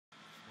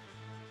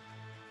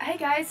Hey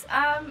guys,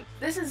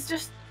 this is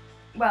just,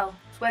 well,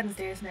 it's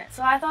Wednesday, isn't it?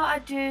 So I thought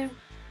I'd do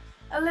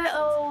a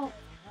little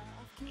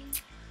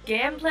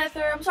game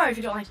playthrough. I'm sorry if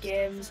you don't like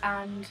games,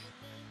 and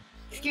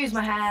excuse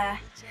my hair,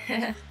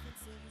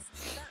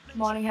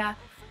 morning hair.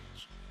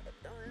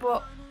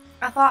 But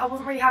I thought I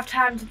wouldn't really have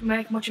time to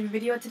make much of a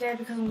video today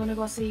because I'm going to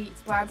go see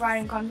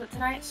Brian concert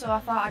tonight, so I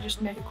thought I'd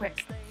just make a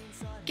quick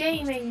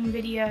gaming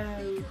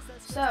video.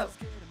 So,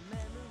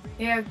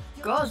 here it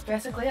goes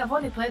basically. I've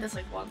only played this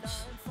like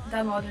once.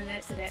 Downloaded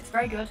it today, it's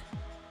very good.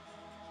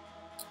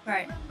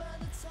 Right,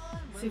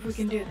 see if we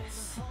can do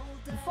this.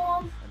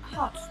 Perform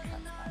heart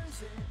transplant.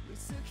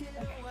 Okay.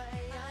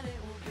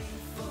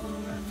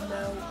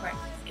 No, right,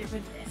 let's get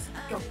rid of this.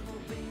 Go.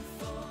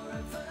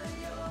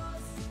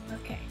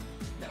 Okay.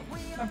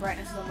 My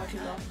brightness is on way too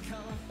low.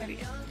 There we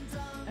go.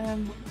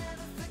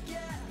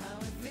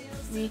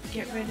 Need to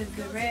get rid of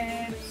the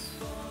ribs.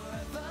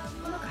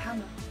 Oh look, a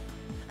hammer.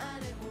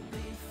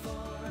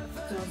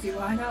 Don't see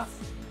why not.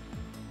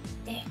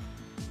 Eh.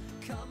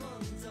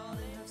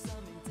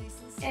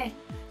 Eh.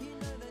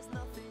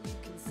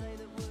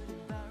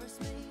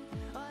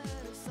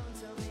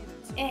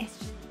 Eh.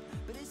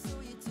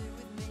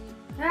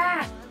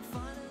 Ah!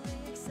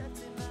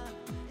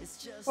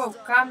 Whoa,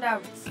 calm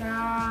down.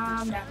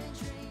 Calm down.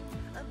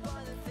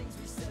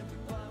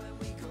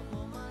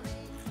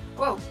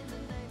 Whoa.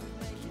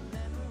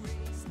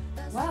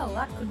 Well,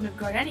 that couldn't have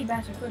got any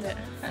better, could it?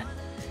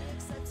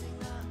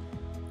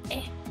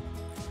 Eh.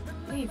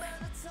 Leave.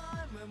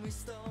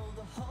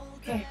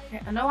 Okay,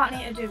 I know what I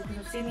need to do because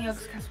I've seen the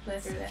Yogscast play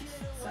through this,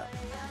 so.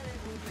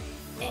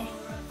 Eh.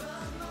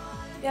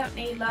 You don't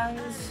need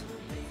lungs.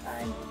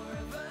 Fine.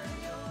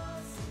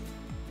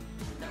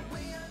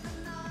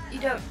 You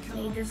don't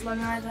need this lung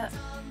either.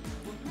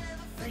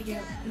 There you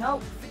go.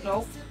 No,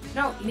 no,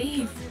 no,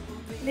 leave.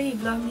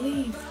 Leave, lung,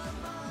 leave.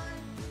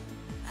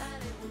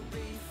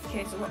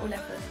 Okay, so what we're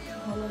left with? A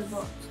whole lot of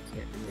bots. Let's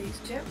get rid of these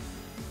two.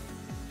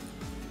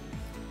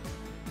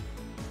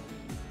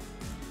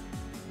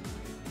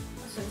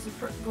 So this is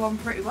going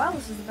pretty well.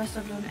 This is the best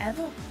I've done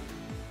ever.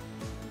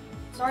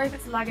 Sorry if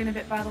it's lagging a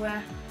bit, by the way.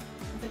 I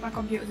think my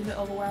computer's a bit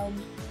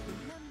overwhelmed.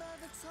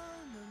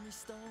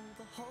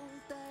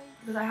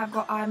 Because I have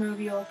got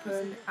iMovie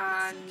open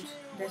and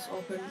this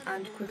open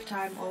and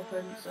QuickTime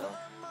open, so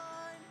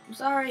I'm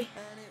sorry.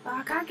 Oh,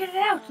 I can't get it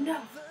out.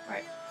 No.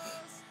 Right.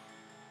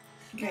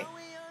 Okay.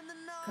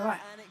 Go on.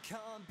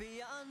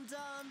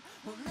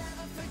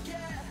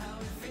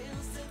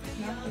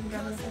 No, didn't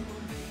grab anything.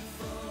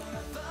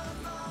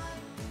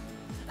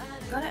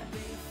 Got it?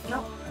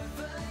 No.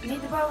 I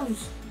need the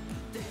bones.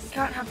 You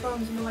can't have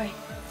bones in the way.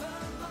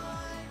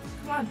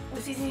 Come on,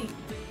 what's easy?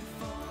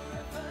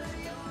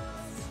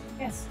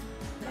 Yes.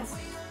 Yes.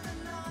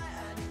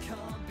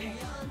 Okay.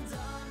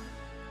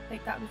 I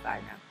think that'll be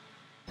fine now.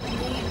 I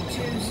need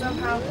to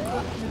somehow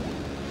cut the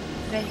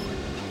vein.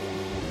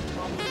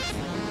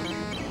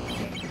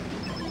 Okay.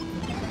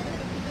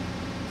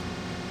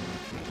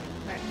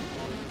 Right.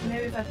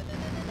 Maybe if I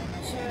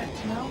share it.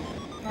 No?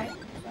 Okay.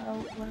 So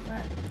what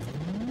about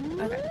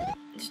okay.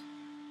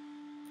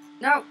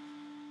 No!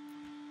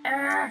 I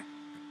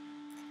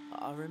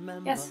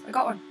remember. Yes, I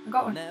got one. I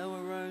got one. There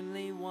were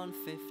only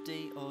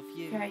 150 of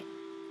you. Okay.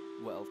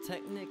 Well,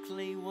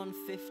 technically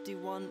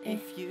 151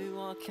 if you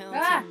are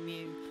counting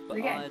me.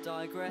 But I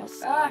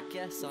digress. I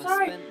guess I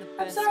spent the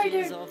best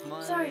years of my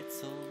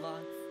little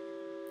life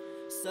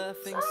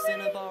surfing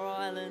Cinnabar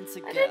Island to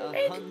get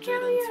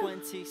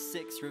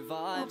 126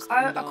 revives.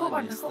 I caught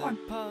one. I caught one.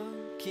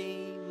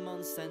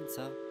 Pokemon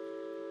Center.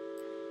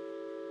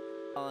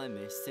 I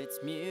missed its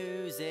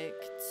music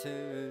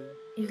too.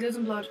 He's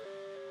losing blood.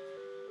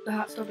 The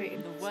heart's still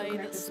beating. The way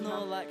that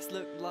Snorlax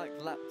looked like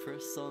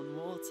Lapras on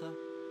water.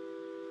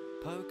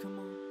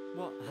 Pokemon,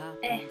 what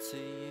happened to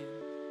you?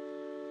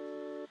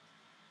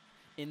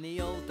 In the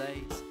old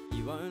days,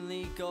 you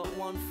only got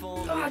one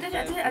form of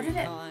every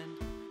kind.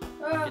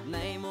 You could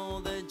name all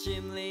the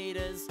gym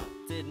leaders,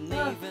 didn't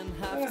even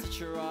have to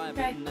try.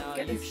 But now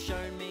you've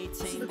shown me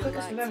Team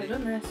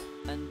Galactic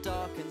and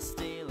Dark and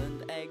Steel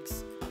and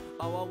Eggs.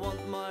 Oh, I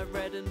want my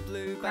red and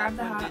blue back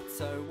when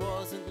Ditto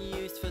wasn't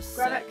used for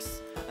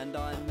sex. And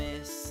I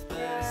miss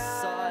the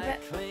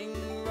cycling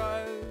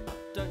road,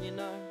 don't you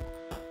know?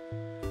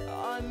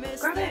 I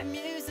miss the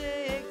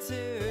music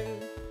too.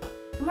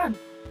 Come on.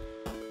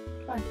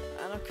 Come on.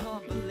 And I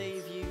can't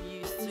believe you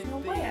used to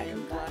be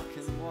in black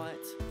and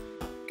white.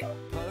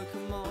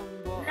 Pokemon,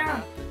 what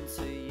happened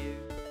to you?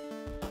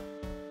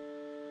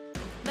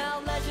 Now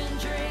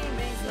legendary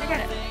means nothing. I got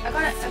it. I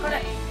got it. I got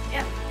it.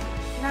 Yep.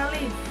 Now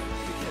leave.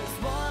 Because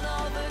one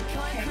of the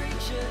kind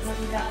creatures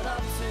add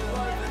up to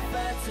over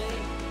 30.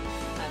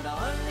 And I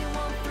only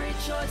want 3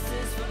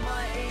 choices for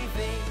my EV.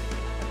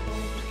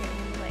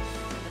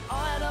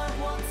 I don't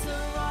want a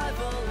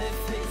rival if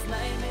his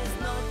name is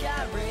not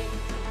Gary.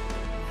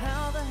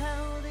 How the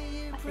hell do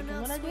you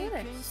pronounce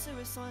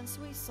suicide,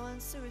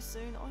 suicide,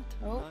 suicide? I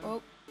don't know.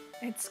 Oh,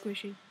 it's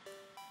squishy.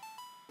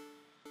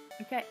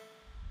 Okay.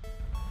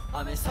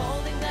 I miss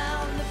holding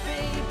down the B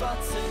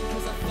button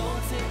because I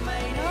thought it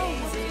made it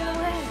easier.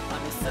 I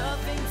miss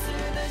surfing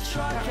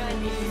strike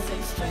and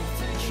using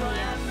strength to try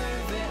and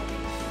move it.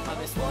 I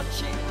miss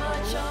watching my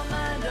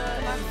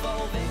Charmander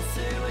evolve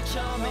into a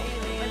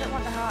Charmeleon. I don't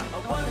want the heart. I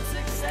won't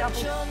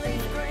accept your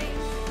leaf green.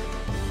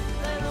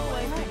 They'll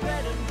always be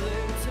red and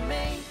blue to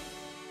me.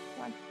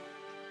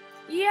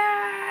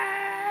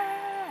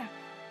 Yeah!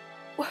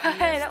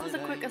 Hey, that was the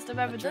quickest I've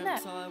ever done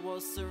it.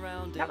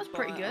 That was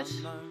pretty good.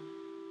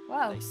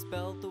 Wow. That's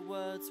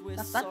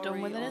that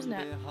done with it, isn't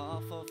it?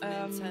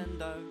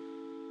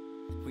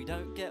 We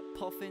don't get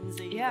poffins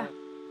either. Yeah.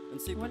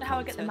 I wonder how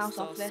I get the mouse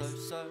off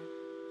this.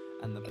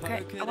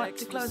 Okay, I want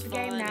to close the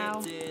game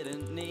now.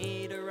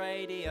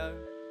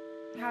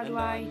 How do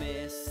I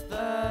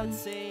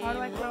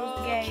close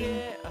the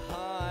game?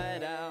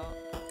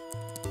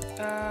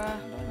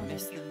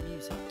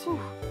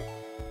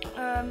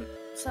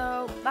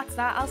 So that's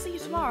that. I'll see you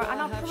tomorrow, and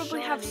I'll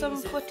probably have some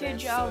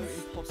footage of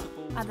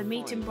either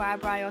meeting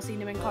Bri or seeing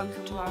him in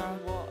concert tomorrow.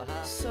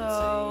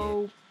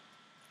 So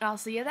I'll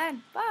see you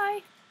then.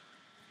 Bye.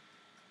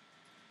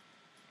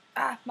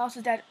 Ah, mouse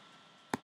is dead.